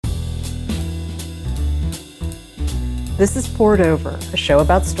This is Poured Over, a show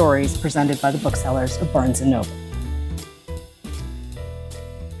about stories presented by the booksellers of Barnes & Noble.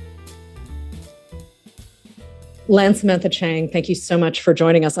 Lan Samantha Chang, thank you so much for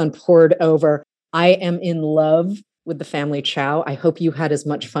joining us on Poured Over. I am in love with The Family Chow. I hope you had as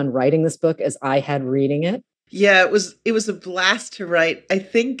much fun writing this book as I had reading it. Yeah, it was a blast to write. I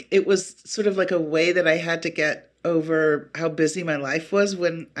think it was sort of like a way that I had to get over how busy my life was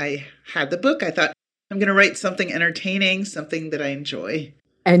when I had the book. I thought, I'm going to write something entertaining, something that I enjoy.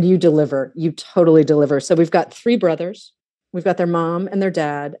 And you deliver. You totally deliver. So we've got three brothers. We've got their mom and their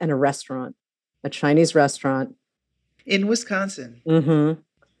dad and a restaurant, a Chinese restaurant. In Wisconsin. Mm-hmm.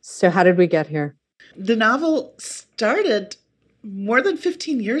 So how did we get here? The novel started more than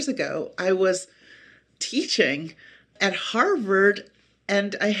 15 years ago. I was teaching at Harvard,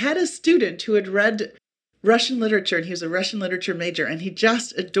 and I had a student who had read Russian literature, and he was a Russian literature major, and he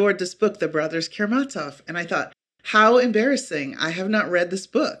just adored this book, The Brothers Karamazov. And I thought, how embarrassing. I have not read this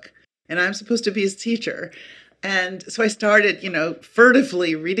book, and I'm supposed to be his teacher. And so I started,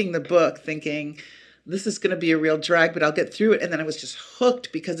 furtively reading the book, thinking, this is going to be a real drag, but I'll get through it. And then I was just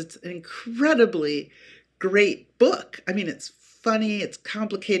hooked because it's an incredibly great book. I mean, it's funny, it's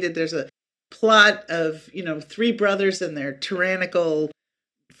complicated. There's a plot of, three brothers and their tyrannical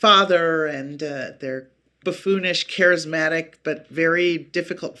father and their buffoonish, charismatic, but very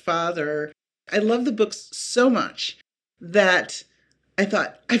difficult father. I love the books so much that I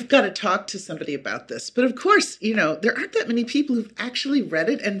thought, I've got to talk to somebody about this. But of course, there aren't that many people who've actually read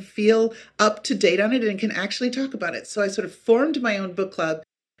it and feel up to date on it and can actually talk about it. So I sort of formed my own book club.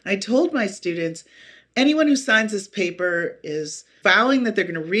 I told my students, anyone who signs this paper is vowing that they're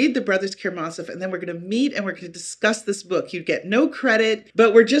going to read The Brothers Karamazov, and then we're going to meet and we're going to discuss this book. You get no credit,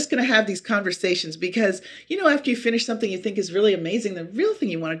 but we're just going to have these conversations because, after you finish something you think is really amazing, the real thing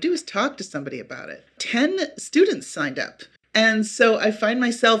you want to do is talk to somebody about it. 10 students signed up. And so I find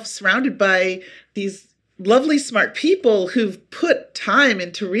myself surrounded by these lovely, smart people who've put time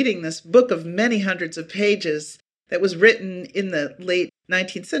into reading this book of many hundreds of pages that was written in the late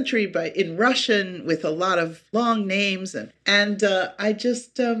 19th century in Russian with a lot of long names. And I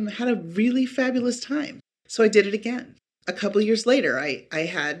just had a really fabulous time. So I did it again. A couple of years later, I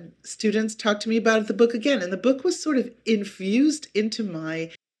had students talk to me about the book again. And the book was sort of infused into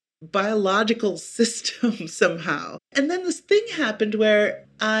my biological system somehow. And then this thing happened where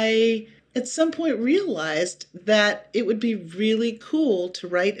I, at some point, realized that it would be really cool to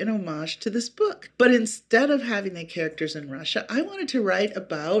write an homage to this book. But instead of having the characters in Russia, I wanted to write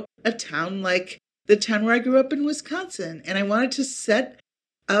about a town like the town where I grew up in Wisconsin. And I wanted to set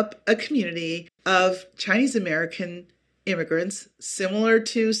up a community of Chinese American immigrants, similar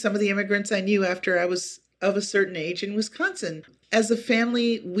to some of the immigrants I knew after I was of a certain age in Wisconsin. As a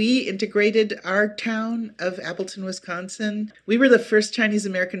family, we integrated our town of Appleton, Wisconsin. We were the first Chinese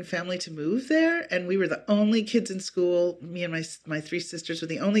American family to move there, and we were the only kids in school. Me and my three sisters were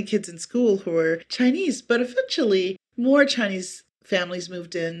the only kids in school who were Chinese. But eventually, more Chinese families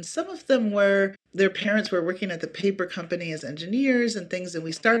moved in. Some of them their parents were working at the paper company as engineers and things, and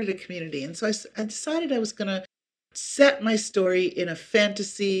we started a community. And so I decided I was going to set my story in a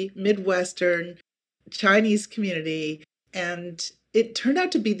fantasy, Midwestern, Chinese community. And it turned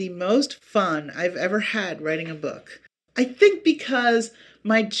out to be the most fun I've ever had writing a book. I think because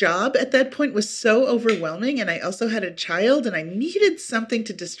my job at that point was so overwhelming, and I also had a child, and I needed something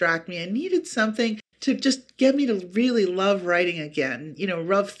to distract me. I needed something to just get me to really love writing again,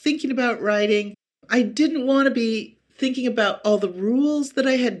 love thinking about writing. I didn't want to be thinking about all the rules that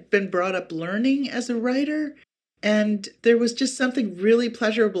I had been brought up learning as a writer. And there was just something really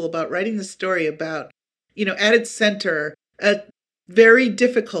pleasurable about writing the story about, at its center, a very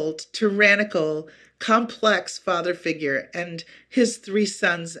difficult, tyrannical, complex father figure and his three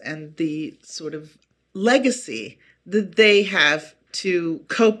sons and the sort of legacy that they have to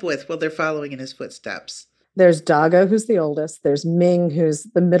cope with while they're following in his footsteps. There's Dago, who's the oldest. There's Ming, who's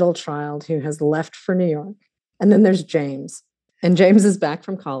the middle child who has left for New York. And then there's James. And James is back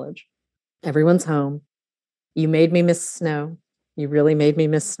from college. Everyone's home. You made me miss snow. You really made me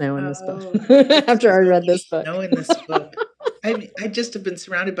miss snow in this book. After I read this book. Snow in this book. I just have been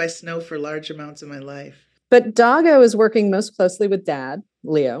surrounded by snow for large amounts of my life. But Dago is working most closely with Dad,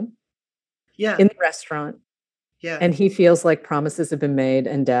 Leo, in the restaurant. Yeah. And he feels like promises have been made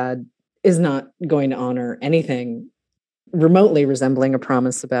and Dad is not going to honor anything remotely resembling a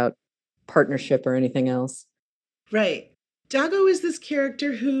promise about partnership or anything else. Right. Dago is this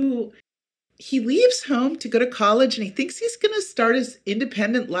character who he leaves home to go to college and he thinks he's going to start his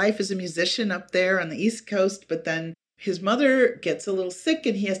independent life as a musician up there on the East Coast, but then his mother gets a little sick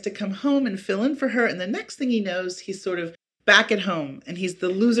and he has to come home and fill in for her. And the next thing he knows, he's sort of back at home and he's the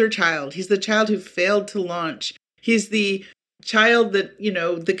loser child. He's the child who failed to launch. He's the child that,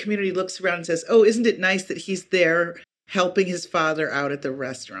 the community looks around and says, oh, isn't it nice that he's there helping his father out at the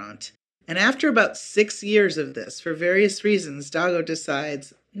restaurant? And after about 6 years of this, for various reasons, Dago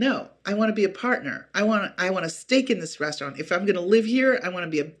decides, no, I want to be a partner. I want a stake in this restaurant. If I'm going to live here, I want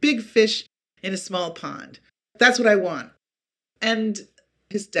to be a big fish in a small pond. That's what I want. And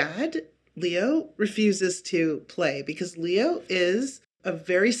his dad, Leo, refuses to play because Leo is a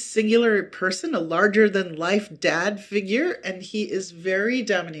very singular person, a larger-than-life dad figure, and he is very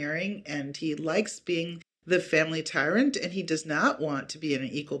domineering, and he likes being the family tyrant, and he does not want to be in an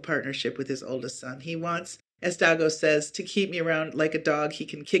equal partnership with his oldest son. He wants, as Dago says, to keep me around like a dog he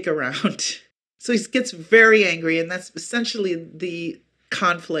can kick around. So he gets very angry, and that's essentially the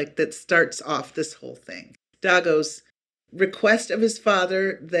conflict that starts off this whole thing. Dago's request of his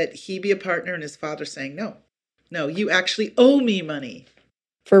father that he be a partner, and his father saying, no, you actually owe me money.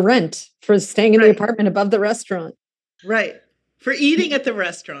 For rent, for staying in the apartment above the restaurant. Right. For eating at the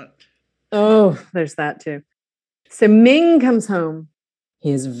restaurant. Oh, there's that too. So Ming comes home.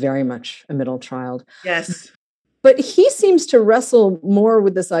 He is very much a middle child. Yes. But he seems to wrestle more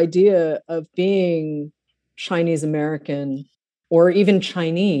with this idea of being Chinese American or even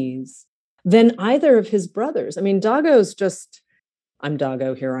Chinese than either of his brothers. I mean, Dago's just, I'm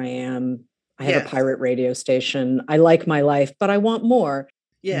Dago, here I am. I have a pirate radio station. I like my life, but I want more.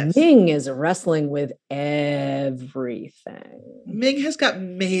 Yes. Ming is wrestling with everything. Ming has got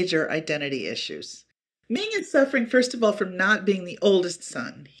major identity issues. Ming is suffering, first of all, from not being the oldest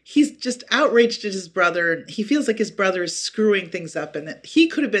son. He's just outraged at his brother. He feels like his brother is screwing things up and that he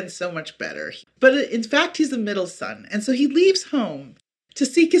could have been so much better. But in fact, he's the middle son. And so he leaves home to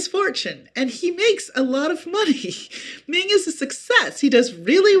seek his fortune. And he makes a lot of money. Ming is a success. He does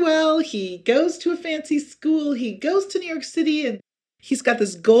really well. He goes to a fancy school. He goes to New York City and he's got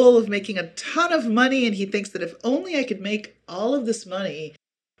this goal of making a ton of money. And he thinks that if only I could make all of this money,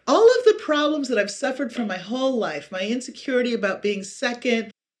 all of the problems that I've suffered from my whole life, my insecurity about being second,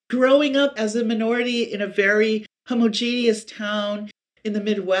 growing up as a minority in a very homogeneous town in the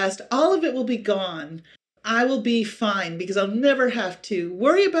Midwest, all of it will be gone. I will be fine because I'll never have to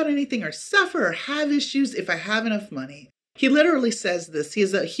worry about anything or suffer or have issues if I have enough money. He literally says this. He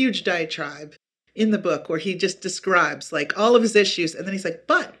has a huge diatribe in the book where he just describes like all of his issues. And then he's like,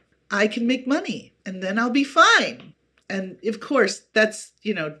 but I can make money and then I'll be fine. And of course, that's,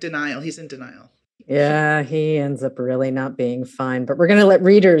 denial. He's in denial. Yeah, he ends up really not being fine. But we're going to let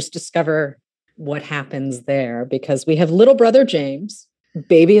readers discover what happens there because we have little brother James,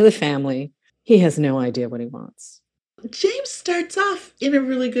 baby of the family. He has no idea what he wants. James starts off in a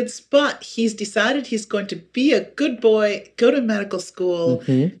really good spot. He's decided he's going to be a good boy, go to medical school,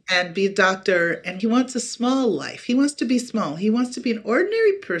 and be a doctor. And he wants a small life. He wants to be small. He wants to be an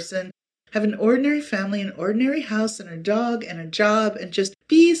ordinary person, have an ordinary family, an ordinary house, and a dog, and a job, and just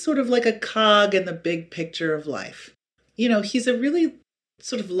be sort of like a cog in the big picture of life. He's a really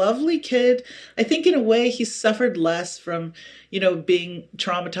sort of lovely kid. I think in a way he suffered less from, being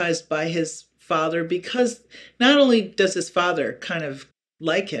traumatized by his father because not only does his father kind of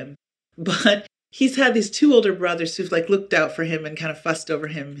like him, but he's had these two older brothers who've looked out for him and kind of fussed over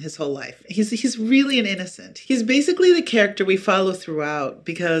him his whole life. He's really an innocent. He's basically the character we follow throughout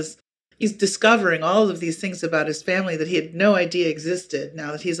because he's discovering all of these things about his family that he had no idea existed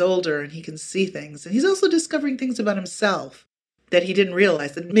now that he's older and he can see things. And he's also discovering things about himself that he didn't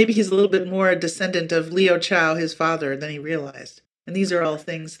realize, that maybe he's a little bit more a descendant of Leo Chow, his father, than he realized. And these are all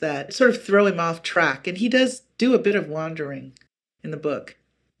things that sort of throw him off track. And he does do a bit of wandering in the book.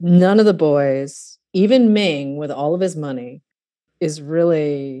 None of the boys, even Ming with all of his money, is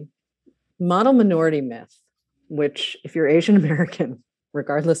really model minority myth, which if you're Asian American,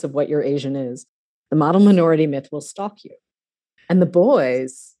 regardless of what your Asian is, the model minority myth will stalk you. And the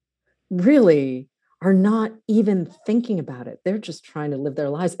boys really are not even thinking about it. They're just trying to live their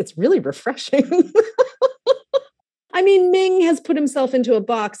lives. It's really refreshing. I mean, Ming has put himself into a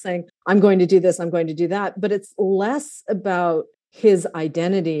box saying, I'm going to do this, I'm going to do that. But it's less about his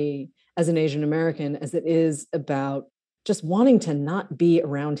identity as an Asian American as it is about just wanting to not be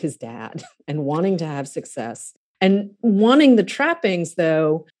around his dad and wanting to have success and wanting the trappings,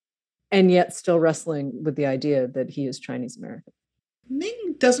 though, and yet still wrestling with the idea that he is Chinese American.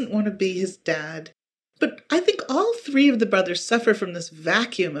 Ming doesn't want to be his dad. But I think all three of the brothers suffer from this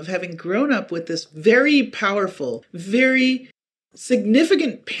vacuum of having grown up with this very powerful, very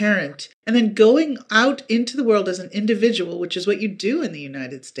significant parent, and then going out into the world as an individual, which is what you do in the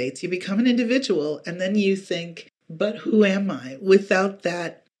United States. You become an individual, and then you think, but who am I without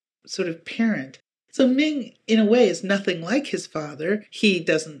that sort of parent? So Ming, in a way, is nothing like his father. He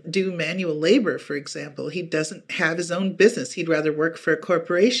doesn't do manual labor, for example. He doesn't have his own business. He'd rather work for a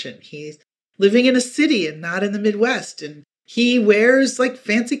corporation. He's living in a city and not in the Midwest. And he wears like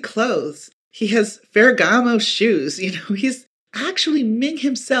fancy clothes. He has Ferragamo shoes. He's actually, Ming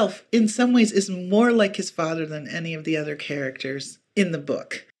himself, in some ways, is more like his father than any of the other characters in the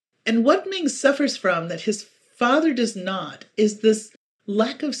book. And what Ming suffers from that his father does not is this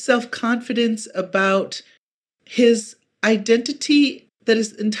lack of self-confidence about his identity that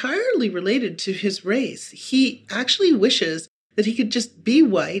is entirely related to his race. He actually wishes that he could just be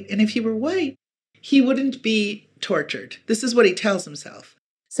white, and if he were white, he wouldn't be tortured. This is what he tells himself.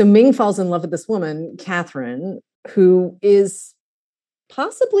 So Ming falls in love with this woman, Catherine, who is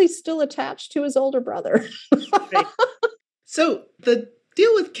possibly still attached to his older brother. Right. So the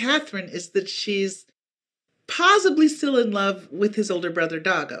deal with Catherine is that she's possibly still in love with his older brother,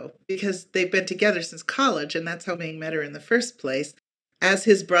 Dago, because they've been together since college, and that's how Ming met her in the first place, as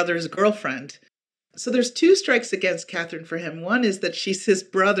his brother's girlfriend. So there's two strikes against Catherine for him. One is that she's his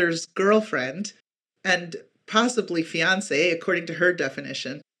brother's girlfriend, and possibly fiancé, according to her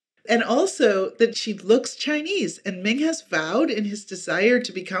definition. And also that she looks Chinese. And Ming has vowed in his desire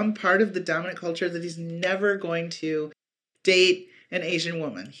to become part of the dominant culture that he's never going to date an Asian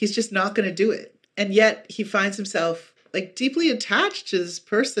woman. He's just not going to do it. And yet he finds himself like deeply attached to this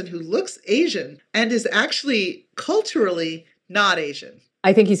person who looks Asian and is actually culturally not Asian.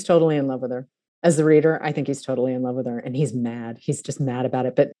 I think he's totally in love with her. As the reader, I think he's totally in love with her, and he's mad. He's just mad about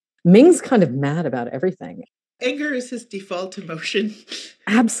it. But Ming's kind of mad about everything. Anger is his default emotion.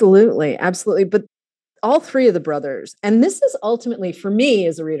 Absolutely, absolutely. But all three of the brothers, and this is ultimately, for me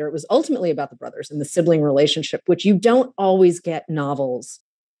as a reader, it was ultimately about the brothers and the sibling relationship, which you don't always get novels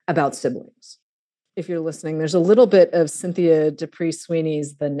about siblings. If you're listening, there's a little bit of Cynthia Dupree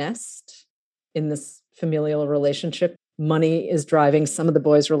Sweeney's The Nest in this familial relationship. Money is driving some of the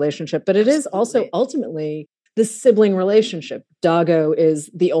boys' relationship, but it is also ultimately the sibling relationship. Dago is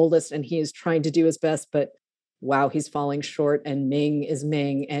the oldest and he is trying to do his best, but wow, he's falling short, and Ming is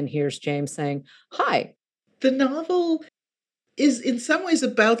Ming. And here's James saying, hi. The novel is in some ways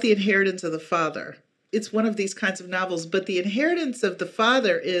about the inheritance of the father. It's one of these kinds of novels, but the inheritance of the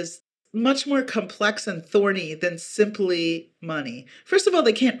father is much more complex and thorny than simply money. First of all,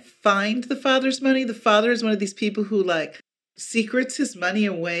 they can't find the father's money. The father is one of these people who secrets his money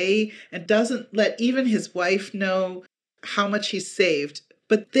away and doesn't let even his wife know how much he's saved.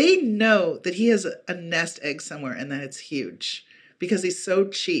 But they know that he has a nest egg somewhere and that it's huge because he's so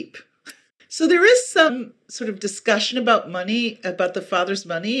cheap. So there is some sort of discussion about money, about the father's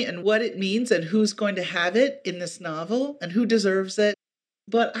money and what it means and who's going to have it in this novel and who deserves it.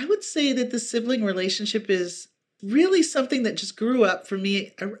 But I would say that the sibling relationship is really something that just grew up for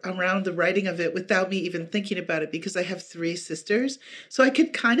me around the writing of it without me even thinking about it, because I have three sisters. So I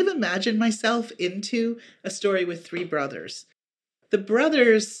could kind of imagine myself into a story with three brothers. The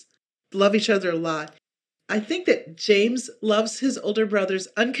brothers love each other a lot. I think that James loves his older brothers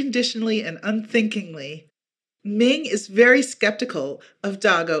unconditionally and unthinkingly. Ming is very skeptical of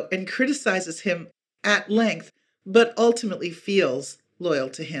Dago and criticizes him at length, but ultimately feels loyal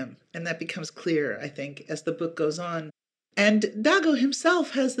to him. And that becomes clear, I think, as the book goes on. And Dago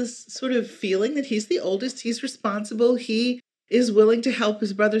himself has this sort of feeling that he's the oldest, he's responsible, he is willing to help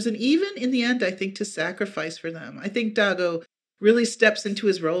his brothers, and even in the end, I think, to sacrifice for them. I think Dago really steps into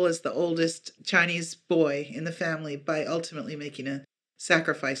his role as the oldest Chinese boy in the family by ultimately making a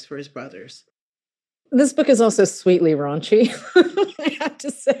sacrifice for his brothers. This book is also sweetly raunchy, I have to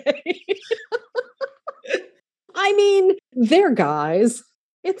say. I mean, they're guys.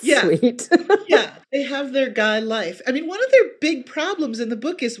 It's sweet. Yeah, they have their guy life. I mean, one of their big problems in the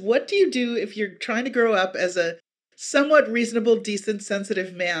book is, what do you do if you're trying to grow up as a somewhat reasonable, decent,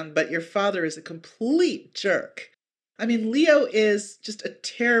 sensitive man, but your father is a complete jerk? I mean, Leo is just a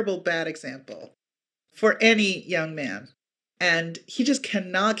terrible bad example for any young man. And he just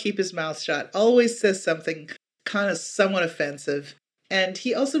cannot keep his mouth shut, always says something kind of somewhat offensive. And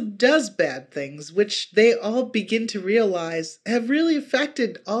he also does bad things, which they all begin to realize have really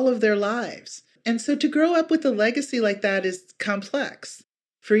affected all of their lives. And so to grow up with a legacy like that is complex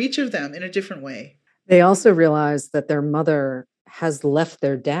for each of them in a different way. They also realize that their mother has left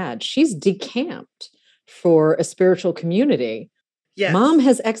their dad. She's decamped for a spiritual community. Yes. Mom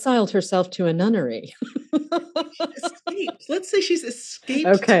has exiled herself to a nunnery. Escaped. Let's say she's escaped.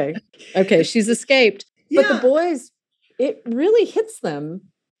 Okay, she's escaped. Yeah. But the boys, it really hits them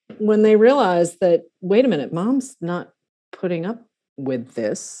when they realize that, wait a minute, Mom's not putting up with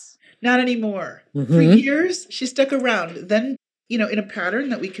this. Not anymore. For Mm-hmm. years, she stuck around. Then, in a pattern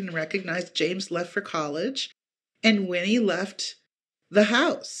that we can recognize, James left for college and Winnie left the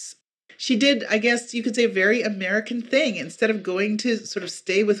house. She did, I guess you could say, a very American thing. Instead of going to sort of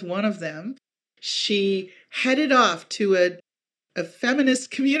stay with one of them, she headed off to a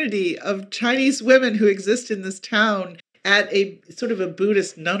feminist community of Chinese women who exist in this town at a sort of a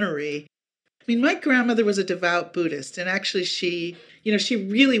Buddhist nunnery. I mean, my grandmother was a devout Buddhist, and actually she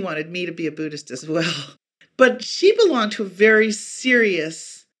really wanted me to be a Buddhist as well. But she belonged to a very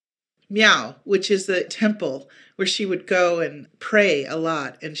serious Miao, which is the temple where she would go and pray a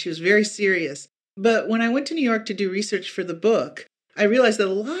lot, and she was very serious. But when I went to New York to do research for the book, I realized that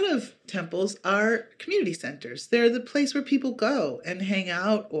a lot of temples are community centers. They're the place where people go and hang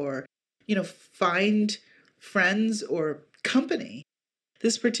out or, find friends or company.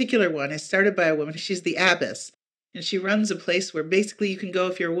 This particular one is started by a woman. She's the abbess, and she runs a place where basically you can go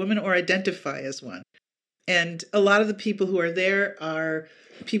if you're a woman or identify as one. And a lot of the people who are there are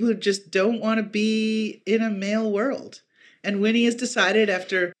people who just don't want to be in a male world. And Winnie has decided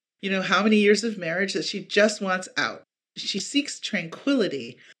after, how many years of marriage that she just wants out. She seeks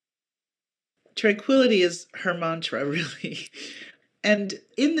tranquility. Tranquility is her mantra, really. And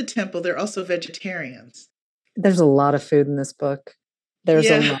in the temple, they're also vegetarians. There's a lot of food in this book. There's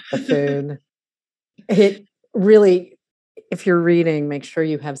a Yeah. lot of food. It really, if you're reading, make sure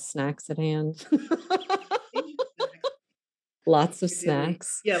you have snacks at hand. Lots of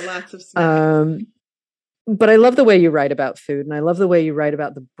snacks. Yeah, lots of snacks. But I love the way you write about food, and I love the way you write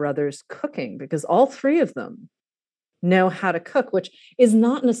about the brothers cooking, because all three of them know how to cook, which is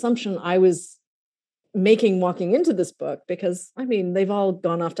not an assumption I was making walking into this book, because they've all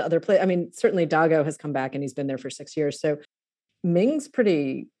gone off to other places. Certainly Dago has come back and he's been there for 6 years. So Ming's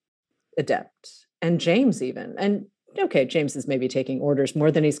pretty adept, and James even. And okay, James is maybe taking orders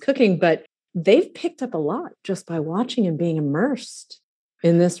more than he's cooking, but they've picked up a lot just by watching and being immersed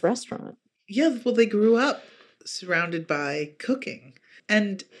in this restaurant. Yeah, well, they grew up surrounded by cooking,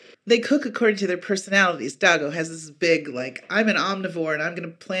 and they cook according to their personalities. Dago has this big, I'm an omnivore and I'm going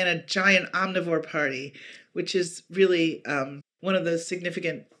to plan a giant omnivore party, which is really one of the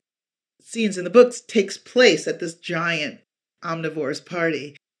significant scenes in the books takes place at this giant omnivore's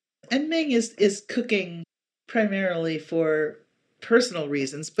party. And Ming is cooking primarily for personal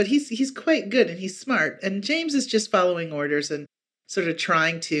reasons, but he's quite good and he's smart. And James is just following orders and sort of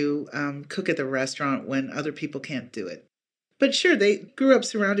trying to cook at the restaurant when other people can't do it. But sure, they grew up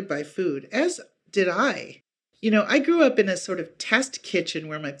surrounded by food, as did I. I grew up in a sort of test kitchen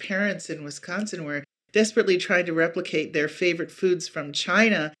where my parents in Wisconsin were desperately trying to replicate their favorite foods from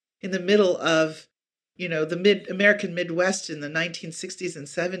China in the middle of, the American Midwest in the 1960s and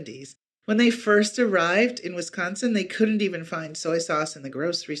 70s. When they first arrived in Wisconsin, they couldn't even find soy sauce in the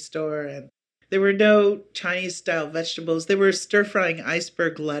grocery store, and there were no Chinese-style vegetables. They were stir-frying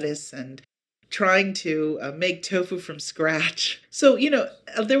iceberg lettuce and trying to make tofu from scratch. So,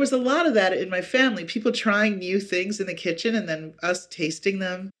 there was a lot of that in my family, people trying new things in the kitchen and then us tasting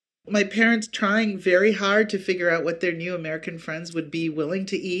them. My parents trying very hard to figure out what their new American friends would be willing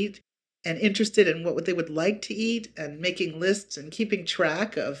to eat and interested in what they would like to eat, and making lists and keeping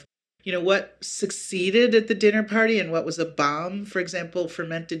track of, what succeeded at the dinner party and what was a bomb. For example,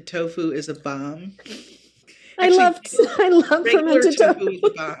 fermented tofu is a bomb. I love fermented tofu. Is a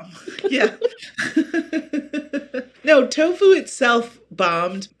bomb. Yeah. No, tofu itself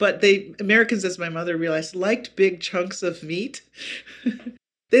bombed, but Americans, as my mother realized, liked big chunks of meat.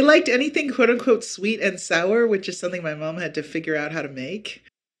 They liked anything quote unquote sweet and sour, which is something my mom had to figure out how to make.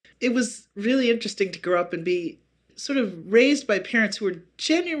 It was really interesting to grow up and be sort of raised by parents who were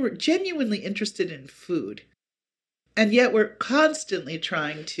genuinely interested in food, and yet were constantly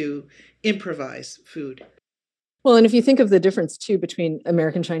trying to improvise food. Well, and if you think of the difference too between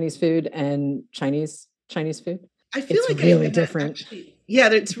American Chinese food and Chinese food, I feel it's really different.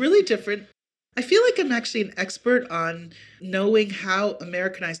 It's really different. I feel like I'm actually an expert on knowing how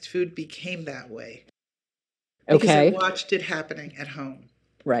Americanized food became that way. Because I watched it happening at home.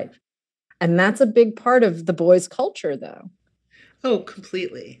 Right. And that's a big part of the boys' culture, though. Oh,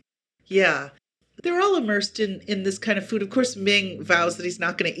 completely. Yeah. They're all immersed in this kind of food. Of course, Ming vows that he's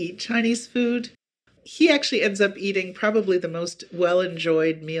not going to eat Chinese food. He actually ends up eating probably the most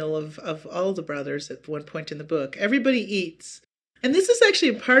well-enjoyed meal of all the brothers at one point in the book. Everybody eats. And this is actually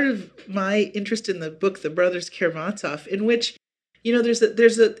a part of my interest in the book, The Brothers Karamazov, in which, there's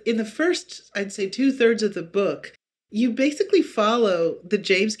in the first, I'd say 2/3 of the book, you basically follow the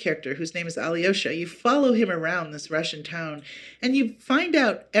James character, whose name is Alyosha. You follow him around this Russian town, and you find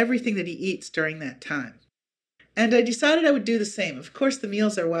out everything that he eats during that time. And I decided I would do the same. Of course, the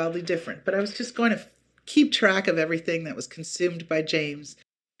meals are wildly different, but I was just going to keep track of everything that was consumed by James.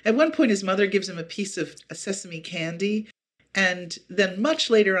 At one point, his mother gives him a piece of a sesame candy, and then much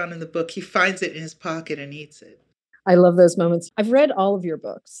later on in the book, he finds it in his pocket and eats it. I love those moments. I've read all of your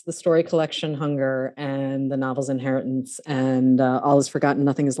books, the story collection Hunger and the novels Inheritance and All is Forgotten,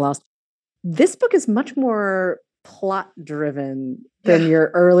 Nothing is Lost. This book is much more plot driven than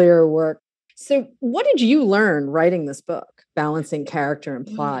your earlier work. So what did you learn writing this book, balancing character and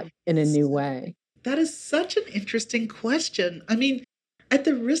plot in a new way? That is such an interesting question. I mean, at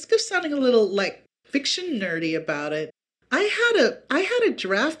the risk of sounding a little like fiction nerdy about it, I had a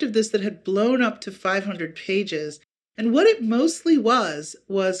draft of this that had blown up to 500 pages. And what it mostly was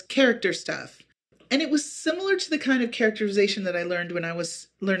character stuff. And it was similar to the kind of characterization that I learned when I was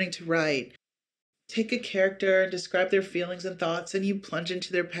learning to write. Take a character and describe their feelings and thoughts, and you plunge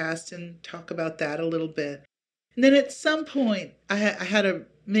into their past and talk about that a little bit. And then at some point, I had a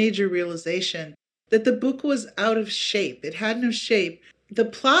major realization that the book was out of shape. It had no shape. The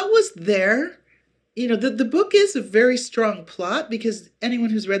plot was there. You know, the book is a very strong plot because anyone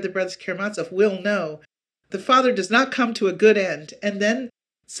who's read the Brothers Karamazov will know the father does not come to a good end, and then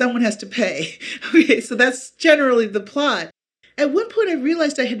someone has to pay. Okay, so that's generally the plot. At one point, I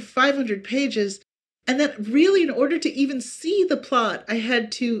realized I had 500 pages, and that really, in order to even see the plot, I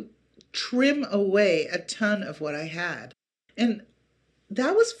had to trim away a ton of what I had. And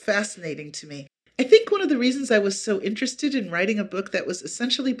that was fascinating to me. I think one of the reasons I was so interested in writing a book that was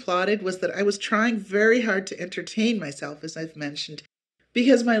essentially plotted was that I was trying very hard to entertain myself, as I've mentioned,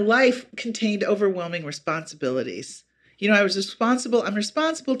 because my life contained overwhelming responsibilities. You know, I'm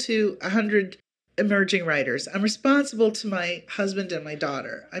responsible to 100 emerging writers. I'm responsible to my husband and my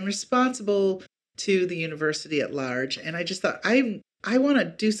daughter. I'm responsible to the university at large. And I just thought, I want to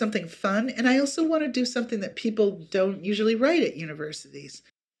do something fun. And I also want to do something that people don't usually write at universities.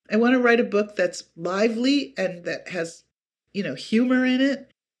 I want to write a book that's lively and that has, you know, humor in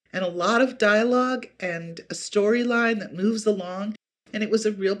it and a lot of dialogue and a storyline that moves along. And it was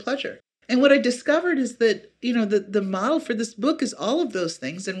a real pleasure. And what I discovered is that, you know, the model for this book is all of those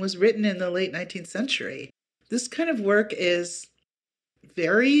things and was written in the late 19th century. This kind of work is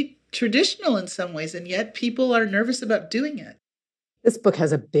very traditional in some ways, and yet people are nervous about doing it. This book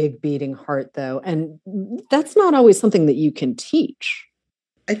has a big beating heart, though, and that's not always something that you can teach.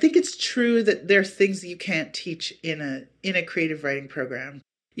 I think it's true that there are things that you can't teach in a creative writing program.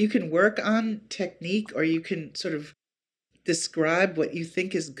 You can work on technique, or you can sort of describe what you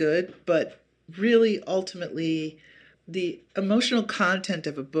think is good, but really ultimately the emotional content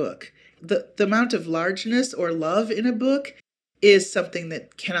of a book, the amount of largeness or love in a book is something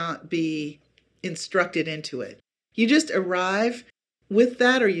that cannot be instructed into it. You just arrive with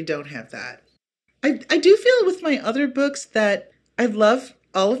that or you don't have that. I do feel with my other books that I love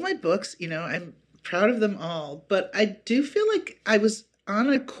all of my books, you know, I'm proud of them all, but I do feel like I was on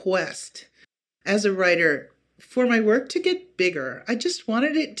a quest as a writer for my work to get bigger. I just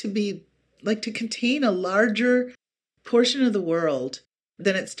wanted it to be like to contain a larger portion of the world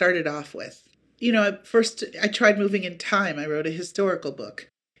than it started off with. You know, first I tried moving in time. I wrote a historical book.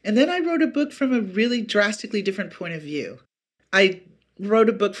 And then I wrote a book from a really drastically different point of view. I wrote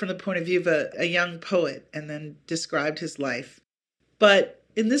a book from the point of view of a young poet and then described his life. But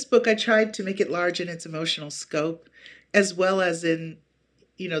in this book, I tried to make it large in its emotional scope, as well as in,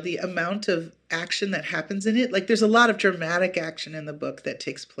 you know, the amount of action that happens in it. Like there's a lot of dramatic action in the book that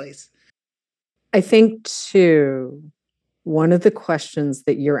takes place. I think, too, one of the questions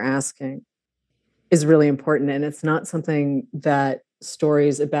that you're asking is really important. And it's not something that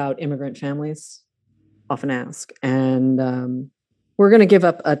stories about immigrant families often ask. And we're going to give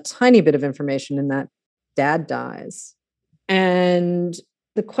up a tiny bit of information in that dad dies. And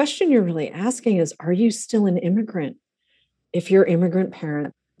the question you're really asking is, are you still an immigrant if your immigrant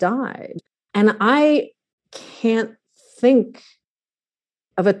parent died? And I can't think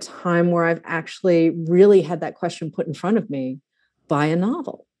of a time where I've actually really had that question put in front of me by a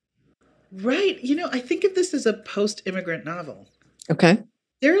novel. Right. You know, I think of this as a post-immigrant novel. Okay.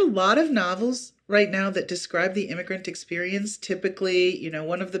 There are a lot of novels right now that describe the immigrant experience. Typically, you know,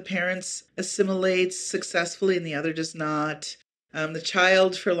 one of the parents assimilates successfully and the other does not. The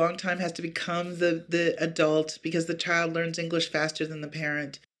child for a long time has to become the adult because the child learns English faster than the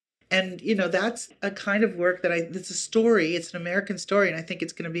parent. And, you know, that's a kind of work that it's a story. It's an American story, and I think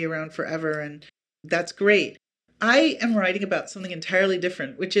it's going to be around forever. And that's great. I am writing about something entirely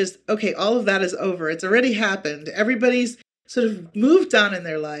different, which is, okay, all of that is over. It's already happened. Everybody's sort of moved on in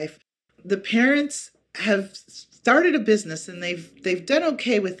their life. The parents have started a business and they've done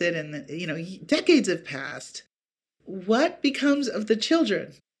okay with it. And, you know, decades have passed. what becomes of the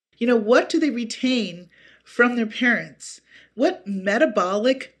children? What do they retain from their parents? What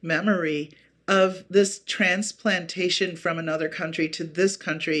metabolic memory of this transplantation from another country to this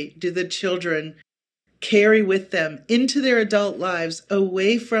country do the children carry with them into their adult lives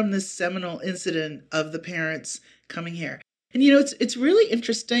away from this seminal incident of the parents coming here? And it's really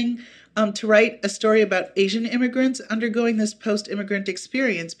interesting to write a story about Asian immigrants undergoing this post-immigrant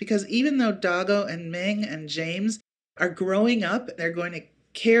experience, because even though Dago and Ming and James are growing up, they're going to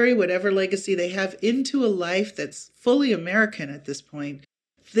carry whatever legacy they have into a life that's fully American at this point.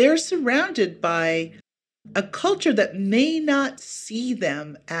 They're surrounded by a culture that may not see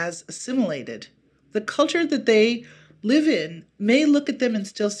them as assimilated. The culture that they live in may look at them and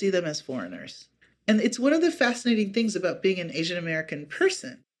still see them as foreigners. And it's one of the fascinating things about being an Asian American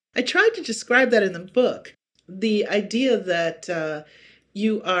person. I tried to describe that in the book, the idea that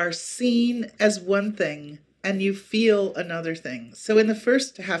you are seen as one thing and you feel another thing. So in the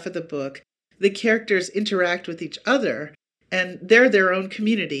first half of the book, the characters interact with each other, and they're their own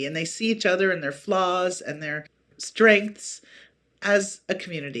community, and they see each other and their flaws and their strengths as a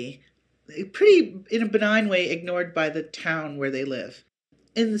community, pretty in a benign way ignored by the town where they live.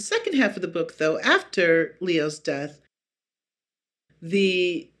 In the second half of the book, though, after Leo's death,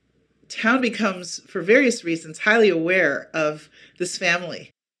 the town becomes, for various reasons, highly aware of this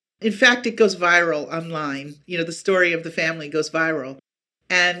family. In fact, it goes viral online. The story of the family goes viral.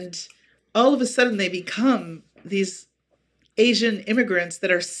 And all of a sudden, they become these Asian immigrants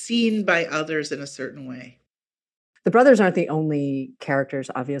that are seen by others in a certain way. The brothers aren't the only characters,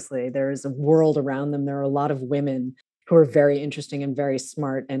 obviously. There's a world around them. There are a lot of women who are very interesting and very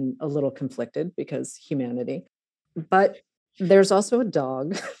smart and a little conflicted because humanity. But there's also a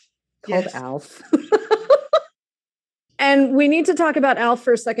dog called Yes. Alf. And we need to talk about Alf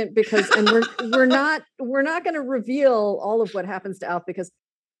for a second because we're not going to reveal all of what happens to Alf because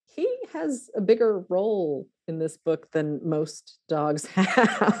he has a bigger role in this book than most dogs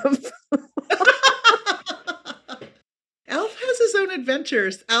have. Alf has his own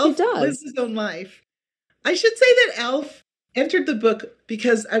adventures. Alf He does. lives his own life. I should say that Alf entered the book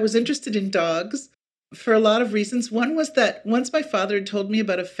because I was interested in dogs for a lot of reasons. One was that once my father had told me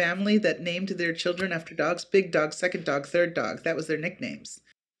about a family that named their children after dogs: big dog, second dog, third dog. That was their nicknames.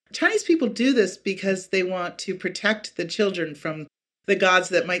 Chinese people do this because they want to protect the children from the gods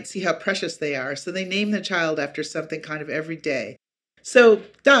that might see how precious they are. So they name the child after something kind of everyday. So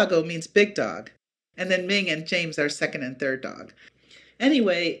Dago means big dog. And then Ming and James are second and third dog.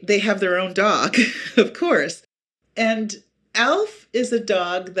 Anyway, they have their own dog, of course. And Alf is a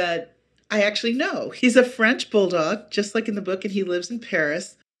dog that I actually know. He's a French bulldog, just like in the book, and he lives in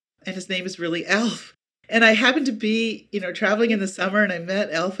Paris. And his name is really Alf. And I happened to be, traveling in the summer, and I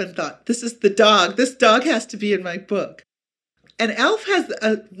met Alf and thought, this is the dog. This dog has to be in my book. And Alf has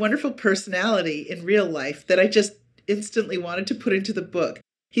a wonderful personality in real life that I just instantly wanted to put into the book.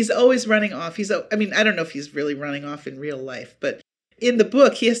 He's always running off. I don't know if he's really running off in real life, but in the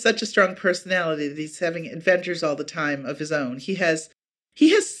book, he has such a strong personality that he's having adventures all the time of his own. He has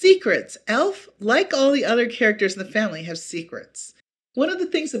secrets. Alf, like all the other characters in the family, have secrets. One of the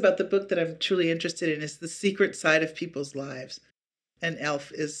things about the book that I'm truly interested in is the secret side of people's lives. And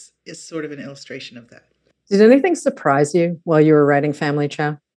Alf is sort of an illustration of that. Did anything surprise you while you were writing Family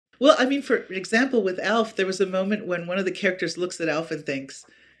Chow? Well, for example, with Alf, there was a moment when one of the characters looks at Alf and thinks,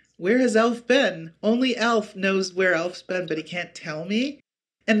 where has Alf been? Only Alf knows where Alf's been, but he can't tell me.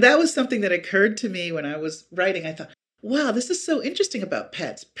 And that was something that occurred to me when I was writing. I thought, wow, this is so interesting about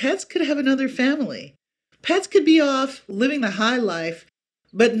pets. Pets could have another family. Pets could be off living the high life,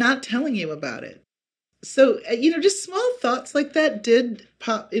 but not telling you about it. So, just small thoughts like that did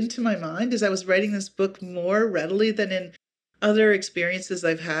pop into my mind as I was writing this book more readily than in other experiences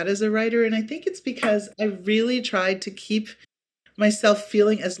I've had as a writer. And I think it's because I really tried to keep myself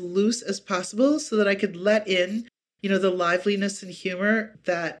feeling as loose as possible so that I could let in, the liveliness and humor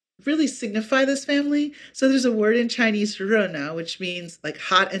that really signify this family. So there's a word in Chinese, 热闹, which means like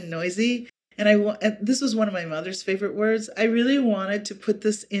hot and noisy. And this was one of my mother's favorite words. I really wanted to put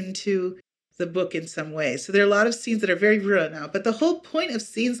this into the book in some way. So there are a lot of scenes that are very 热闹, but the whole point of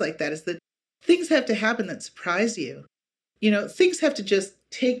scenes like that is that things have to happen that surprise you. Things have to just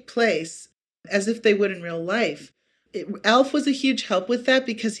take place as if they would in real life. Alf was a huge help with that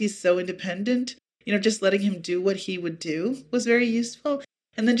because he's so independent. Just letting him do what he would do was very useful.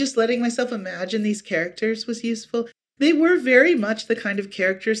 And then just letting myself imagine these characters was useful. They were very much the kind of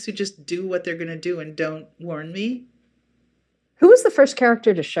characters who just do what they're going to do and don't warn me. Who was the first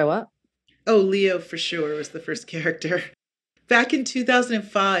character to show up? Oh, Leo for sure was the first character. Back in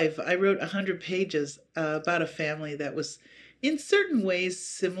 2005, I wrote 100 pages about a family that was in certain ways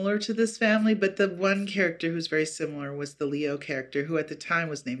similar to this family, but the one character who's very similar was the Leo character, who at the time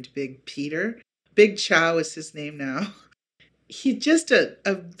was named Big Peter. Big Chow is his name now. He's just a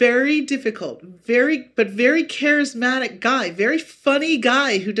very difficult, very charismatic guy, very funny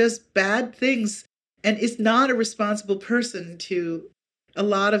guy who does bad things and is not a responsible person to a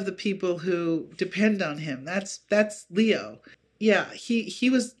lot of the people who depend on him. That's Leo. Yeah, he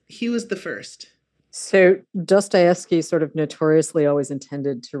was the first. So Dostoevsky sort of notoriously always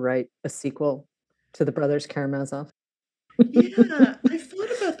intended to write a sequel to the Brothers Karamazov. Yeah, I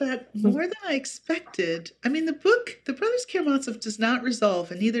thought about that more than I expected. I mean, the Brothers Karamazov does not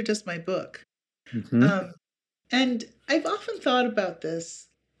resolve, and neither does my book. Mm-hmm. And I've often thought about this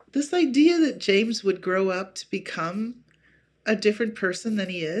idea that James would grow up to become a different person than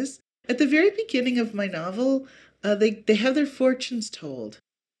he is. At the very beginning of my novel, they have their fortunes told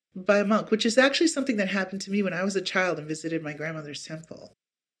by a monk, which is actually something that happened to me when I was a child and visited my grandmother's temple.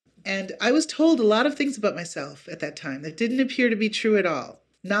 And I was told a lot of things about myself at that time that didn't appear to be true at all.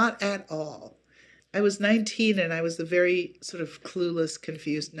 Not at all. I was 19 and I was a very sort of clueless,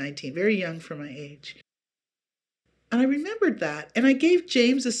 confused 19, very young for my age. And I remembered that. And I gave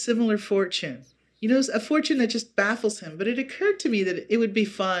James a similar fortune. You know, a fortune that just baffles him. But it occurred to me that it would be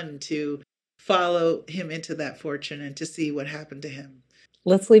fun to follow him into that fortune and to see what happened to him.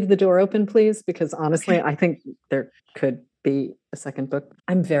 Let's leave the door open, please, because honestly, I think there could be a second book.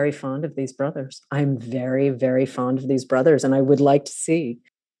 I'm very fond of these brothers. I'm very, very fond of these brothers, and I would like to see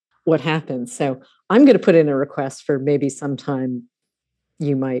what happens. So I'm going to put in a request for maybe sometime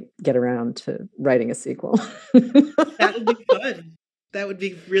you might get around to writing a sequel. That would be fun. That would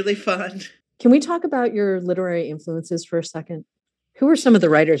be really fun. Can we talk about your literary influences for a second? Who are some of the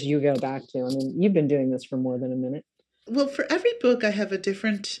writers you go back to? I mean, you've been doing this for more than a minute. Well, for every book, I have a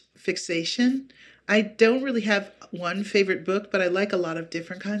different fixation. I don't really have one favorite book, but I like a lot of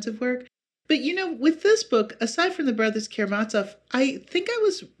different kinds of work. But, you know, with this book, aside from the Brothers Karamazov, I think I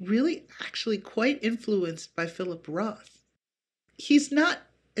was really actually quite influenced by Philip Roth. He's not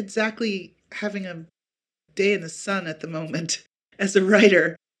exactly having a day in the sun at the moment as a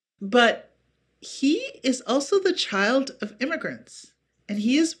writer, but he is also the child of immigrants. And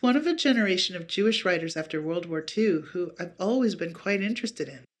he is one of a generation of Jewish writers after World War II who I've always been quite interested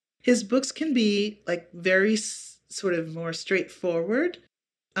in. His books can be like very sort of more straightforward,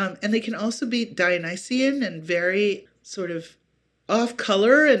 and they can also be Dionysian and very sort of off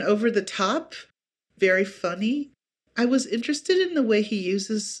color and over the top, very funny. I was interested in the way he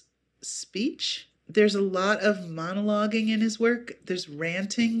uses speech. There's a lot of monologuing in his work. There's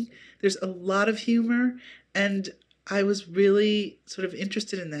ranting. There's a lot of humor. And I was really sort of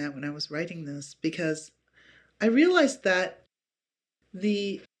interested in that when I was writing this, because I realized that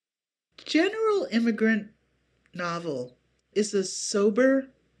the general immigrant novel is a sober,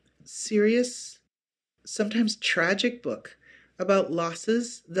 serious, sometimes tragic book about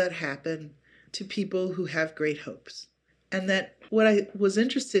losses that happen to people who have great hopes. And that what I was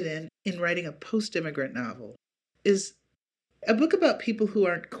interested in writing a post-immigrant novel, is a book about people who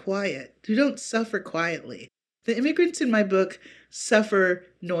aren't quiet, who don't suffer quietly. The immigrants in my book suffer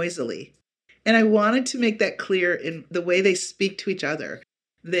noisily. And I wanted to make that clear in the way they speak to each other.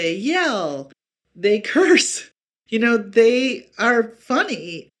 They yell, they curse, you know, they are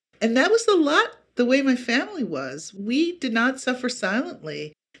funny. And that was a lot the way my family was. We did not suffer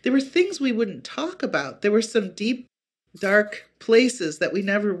silently. There were things we wouldn't talk about. There were some deep, dark places that we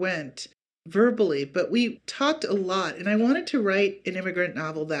never went verbally, but we talked a lot. And I wanted to write an immigrant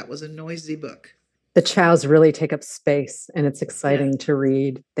novel that was a noisy book. The Chows really take up space, and it's exciting to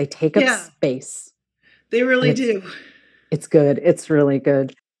read. They take up space. They really do. It's good. It's really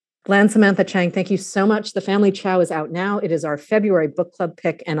good. Lan Samantha Chang, thank you so much. The Family Chow is out now. It is our February book club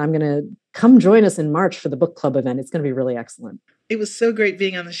pick, and I'm going to come join us in March for the book club event. It's going to be really excellent. It was so great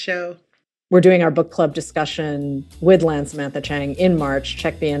being on the show. We're doing our book club discussion with Lan Samantha Chang in March.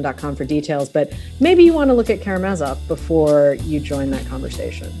 Check bn.com for details, but maybe you want to look at Karamazov before you join that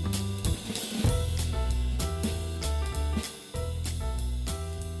conversation.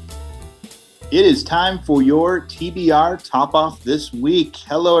 It is time for your TBR Top Off this week.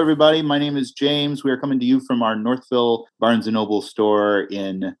 Hello, everybody. My name is James. We are coming to you from our Northville Barnes & Noble store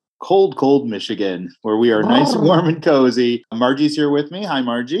in cold Michigan, where we are nice, warm, and cozy. Margie's here with me. Hi,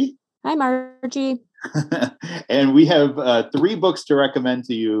 Margie. Hi, Margie. And we have 3 books to recommend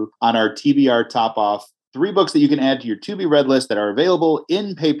to you on our TBR Top Off 3 books that you can add to your to-be-read list that are available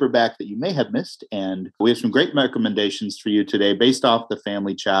in paperback that you may have missed. And we have some great recommendations for you today based off The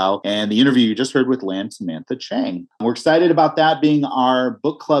Family Chow and the interview you just heard with Samantha Chang. We're excited about that being our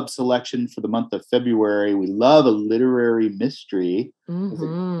book club selection for the month of February. We love a literary mystery. It's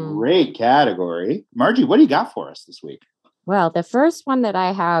a great category. Margie, what do you got for us this week? Well, the first one that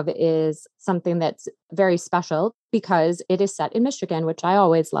I have is something that's very special because it is set in Michigan, which I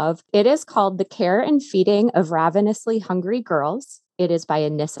always love. It is called The Care and Feeding of Ravenously Hungry Girls. It is by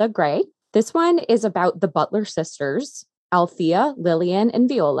Anissa Gray. This one is about the Butler sisters, Althea, Lillian, and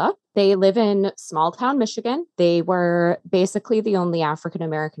Viola. They live in small town Michigan. They were basically the only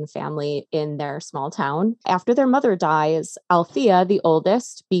African-American family in their small town. After their mother dies, Althea, the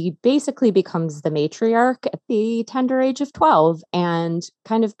oldest, basically becomes the matriarch at the tender age of 12 and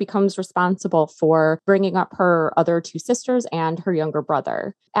kind of becomes responsible for bringing up her other 2 sisters and her younger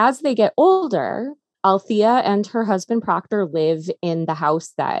brother. As they get older, Althea and her husband Proctor live in the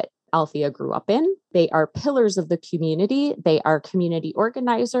house that Althea grew up in. They are pillars of the community. They are community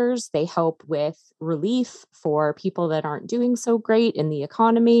organizers. They help with relief for people that aren't doing so great in the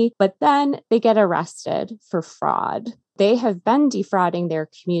economy. But then they get arrested for fraud. They have been defrauding their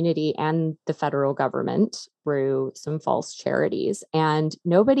community and the federal government through some false charities, and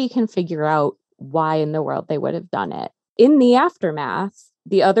nobody can figure out why in the world they would have done it. In the aftermath,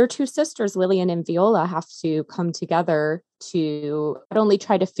 the other 2 sisters, Lillian and Viola, have to come together to not only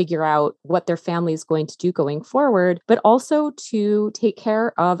try to figure out what their family is going to do going forward, but also to take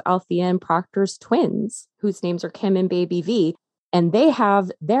care of Althea and Proctor's twins, whose names are Kim and Baby V. And they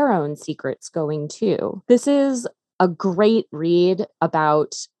have their own secrets going too. This is a great read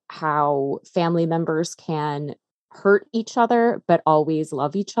about how family members can hurt each other, but always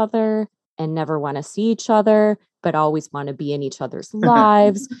love each other and never want to see each other, but always want to be in each other's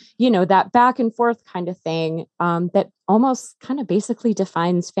lives. That back and forth kind of thing that almost kind of basically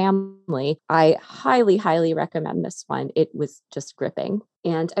defines family. I highly, highly recommend this one. It was just gripping.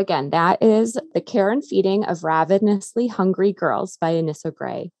 And again, that is The Care and Feeding of Ravenously Hungry Girls by Anissa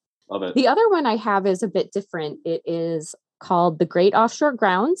Gray. Love it. The other one I have is a bit different. It is called The Great Offshore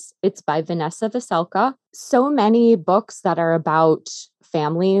Grounds. It's by Vanessa Veselka. So many books that are about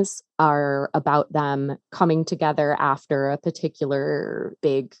families are about them coming together after a particular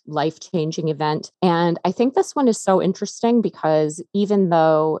big life-changing event. And I think this one is so interesting because even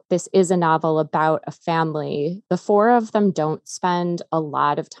though this is a novel about a family, the 4 of them don't spend a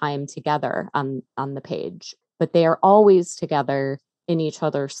lot of time together on the page, but they are always together in each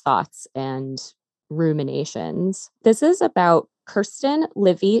other's thoughts and ruminations. This is about Kirsten,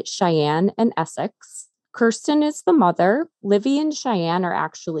 Livy, Cheyenne, and Essex. Kirsten is the mother. Livy and Cheyenne are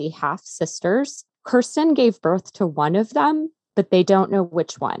actually half sisters. Kirsten gave birth to one of them, but they don't know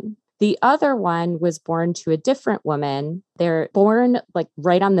which one. The other one was born to a different woman. They're born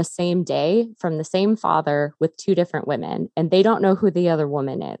right on the same day from the same father with 2 different women, and they don't know who the other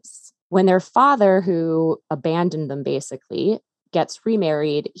woman is. When their father, who abandoned them basically, gets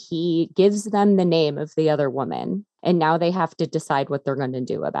remarried, he gives them the name of the other woman, and now they have to decide what they're going to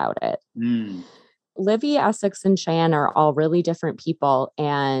do about it. Livy, Essex, and Cheyenne are all really different people,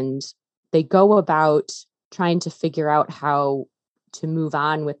 and they go about trying to figure out how to move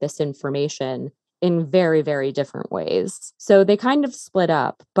on with this information in very, very different ways. So they kind of split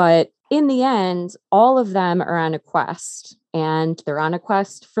up, but in the end, all of them are on a quest, and they're on a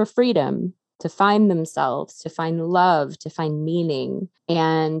quest for freedom, to find themselves, to find love, to find meaning.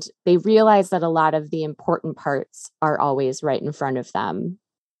 And they realize that a lot of the important parts are always right in front of them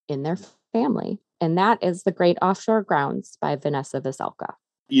in their family. And that is The Great Offshore Grounds by Vanessa Veselka.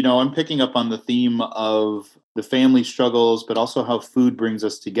 I'm picking up on the theme of the family struggles, but also how food brings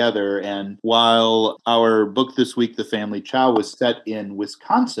us together. And while our book this week, The Family Chow, was set in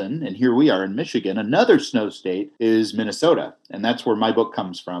Wisconsin, and here we are in Michigan, another snow state is Minnesota. And that's where my book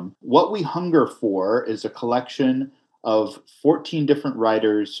comes from. What We Hunger For is a collection of 14 different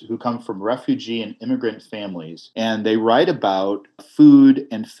writers who come from refugee and immigrant families. And they write about food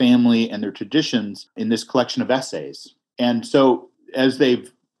and family and their traditions in this collection of essays. And so as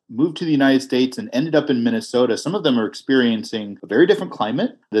they've moved to the United States and ended up in Minnesota, some of them are experiencing a very different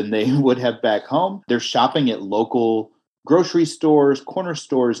climate than they would have back home. They're shopping at local grocery stores, corner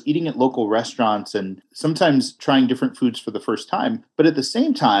stores, eating at local restaurants, and sometimes trying different foods for the first time, but at the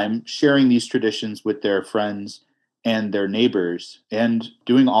same time, sharing these traditions with their friends and their neighbors, and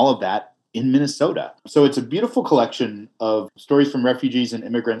doing all of that in Minnesota. So it's a beautiful collection of stories from refugees and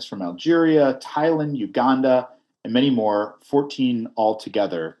immigrants from Algeria, Thailand, Uganda, and many more, 14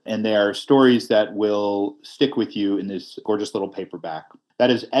 altogether. And they are stories that will stick with you in this gorgeous little paperback. That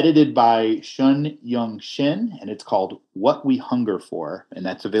is edited by Shun Young Shin, and it's called What We Hunger For. And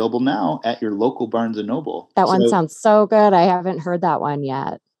that's available now at your local Barnes & Noble. That one sounds so good. I haven't heard that one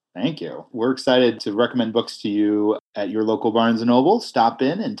yet. Thank you. We're excited to recommend books to you at your local Barnes & Noble. Stop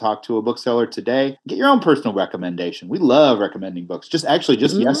in and talk to a bookseller today. Get your own personal recommendation. We love recommending books. Just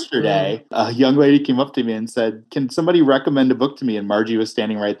yesterday, a young lady came up to me and said, "Can somebody recommend a book to me?" And Margie was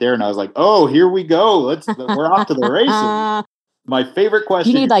standing right there. And I was like, "Oh, here we go. We're off to the races." My favorite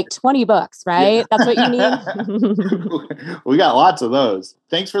question. You need like 20 books, right? Yeah. That's what you need. We got lots of those.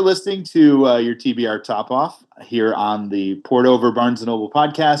 Thanks for listening to your TBR Top Off here on the Poured Over Barnes & Noble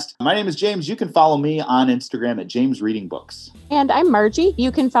podcast. My name is James. You can follow me on Instagram at James Reading Books. And I'm Margie.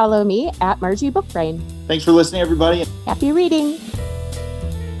 You can follow me at Margie Bookbrain. Thanks for listening, everybody. Happy reading.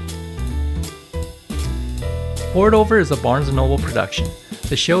 Poured Over is a Barnes & Noble production.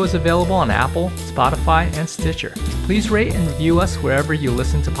 The show is available on Apple, Spotify, and Stitcher. Please rate and review us wherever you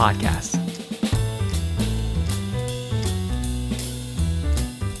listen to podcasts.